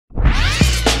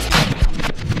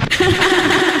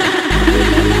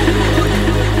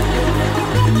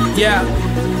Yeah.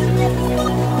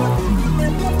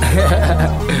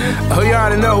 Oh, you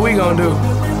already know what we gon' do.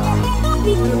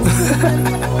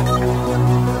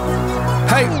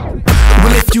 Hey.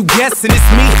 Well, if you guessing it's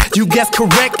me, you guessed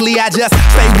correctly. I just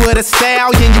stay with a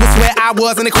stallion. You would swear I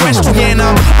wasn't equestrian.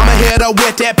 I'ma hit up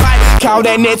with that pipe, call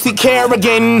that Nancy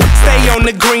Kerrigan. Stay on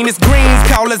the greenest greens,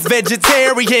 call us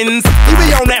vegetarians. You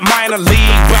be on that minor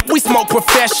league, but we smoke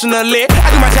professionally. I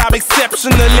do my job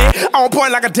exceptionally, on point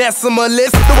like a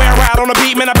decimalist. The way I ride on the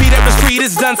beat, man, I beat up the street,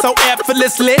 it's done so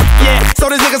effortlessly. Yeah, so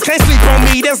these niggas can't sleep on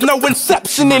me, there's no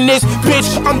inception in this bitch.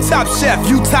 I'm top chef,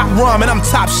 you top rum, and I'm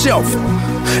top shelf.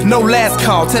 No last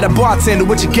call, tell the bartender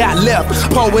what you got left.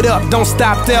 Pour it up, don't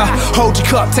stop there. Hold your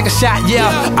cup, take a shot,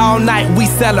 yeah. All night we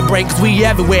celebrate, cause we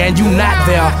everywhere and you not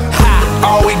there. Ha.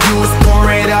 All we do is pour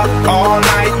it up, all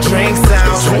night, drink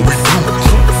sounds. That's all we do,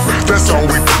 that's all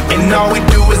we do. And all we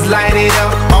do is light it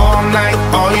up, all night.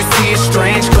 All you see is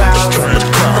strange clouds. Strange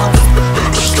clouds.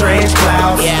 Strange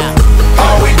clouds. Yeah.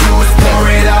 All we do is pour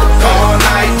it up, all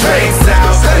night, drink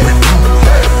sounds.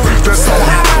 That's all we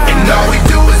do. And all we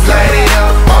do is light it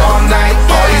up all night.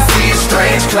 All you see is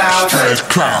strange clouds. Strange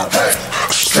clouds.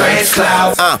 Strange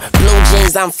clouds. Blue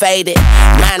jeans, I'm faded,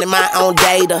 minding my own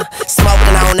data,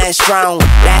 smoking on that strong,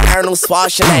 that Arnold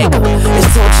Schwarzenegger.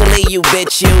 Essentially, you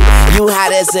bitch, you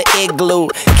hot as an igloo.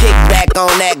 Kick back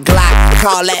on that Glock,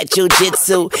 call that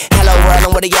jujitsu. Hello world,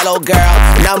 I'm with a yellow girl,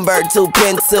 number 2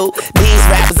 pencil. These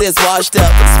rappers is washed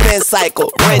up, spin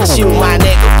cycle, rinse you, my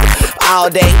nigga. All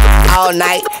day, all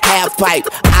night, half pipe.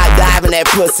 I dive in that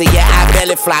pussy, yeah, I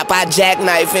belly flop, I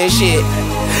jackknife and shit.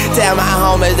 Tell my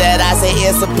homies that I say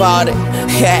it's a party.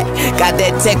 Yeah, got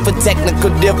that tech for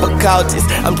technical difficulties.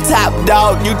 I'm top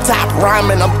dog, you top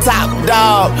rhyming, I'm top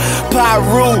dog.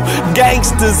 Pyru,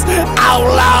 gangsters,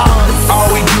 outlaws.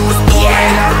 All we do is pour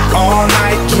it up all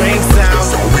night, drink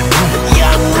sounds.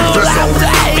 Young rule, I'm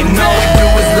And all we do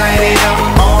is light it up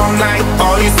all night.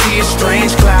 All you see is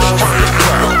strange clouds.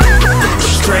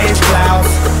 Strange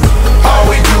clouds. All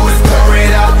we do is pour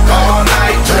it up all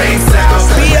night, drink sounds.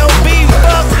 B.O.B.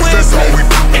 fuck with me.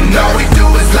 And all we do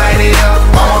is light it up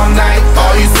all night.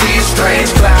 All you see is strange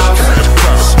clouds.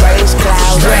 Strange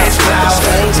clouds. Strange clouds.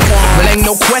 Strange clouds. Well, ain't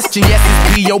no question, yes,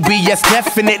 it's B.O.B., yes,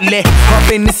 definitely.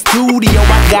 Up in the studio,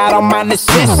 I got all my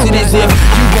necessities. If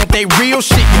you want that real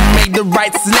shit, you made the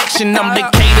right selection. I'm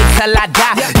Decatur till I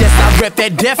die, yes, I rep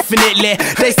that definitely.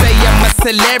 They say I'm a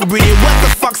celebrity, what the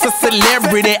fuck's a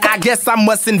celebrity? I guess I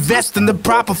must invest in the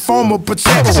proper form of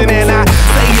protection. And I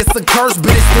say it's a curse,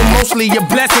 but it's still mostly a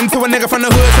blessing. To a nigga from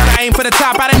the hood, trying to aim for the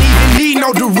top, I didn't even need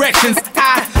no directions.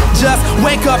 I just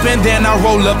wake up and then I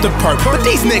roll up the perk. But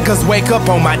these niggas wake up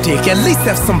on my dick, at least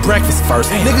have some breakfast first.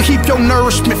 Nigga, keep your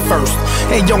nourishment first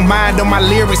and your mind on my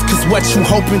lyrics, cause what you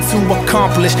hoping to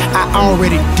accomplish, I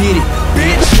already did it,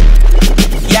 bitch.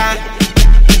 Yeah,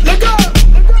 let go.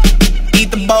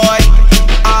 Eat the boy.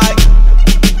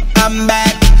 I'm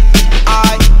back.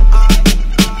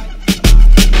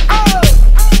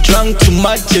 Drunk too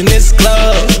much in this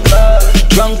club.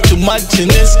 Drunk too much in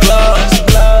this club.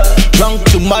 Drunk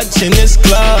too much in this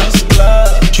club.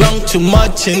 Drunk too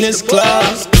much in this club.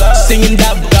 Singing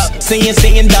doubles, singing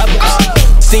doubles.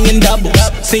 Singing doubles,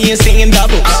 singing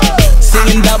doubles.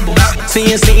 Singing doubles,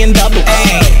 singing doubles.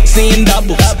 Singing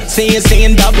doubles,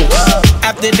 singing doubles.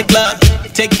 After the club,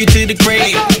 take you to the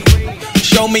crib.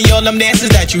 Show me all them dances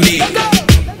that you did.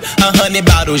 100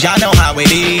 bottles, y'all know how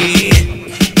it is.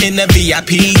 In the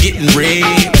VIP, getting red.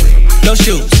 No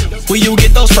shoes, where you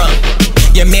get those from?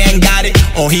 Your man got it,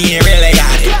 or he ain't really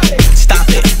got it. Stop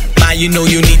it, man, you know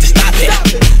you need to stop it.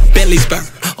 Bentley spur,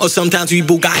 or sometimes we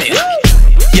Bugatti.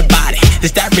 Your body,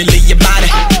 is that really your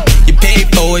body? You paid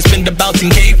for it, spend about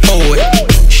 10K for it.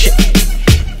 Shit,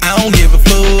 I don't give a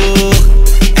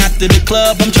fuck. After the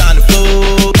club, I'm tryna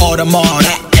fool. Order all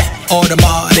that, order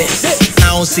all this.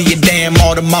 I don't see a damn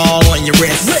Audemars on your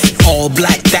wrist. All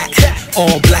black that,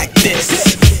 all black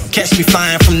this. Catch me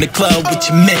flying from the club with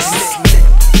your miss.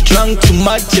 Drunk too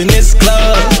much in this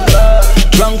club.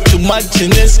 Drunk too much in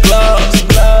this club.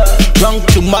 Drunk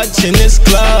too much in this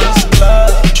club.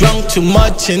 Drunk too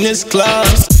much in this club.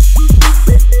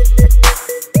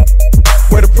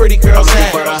 Where the pretty girls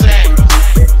at?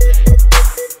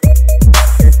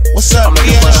 What's up,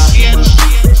 bitch?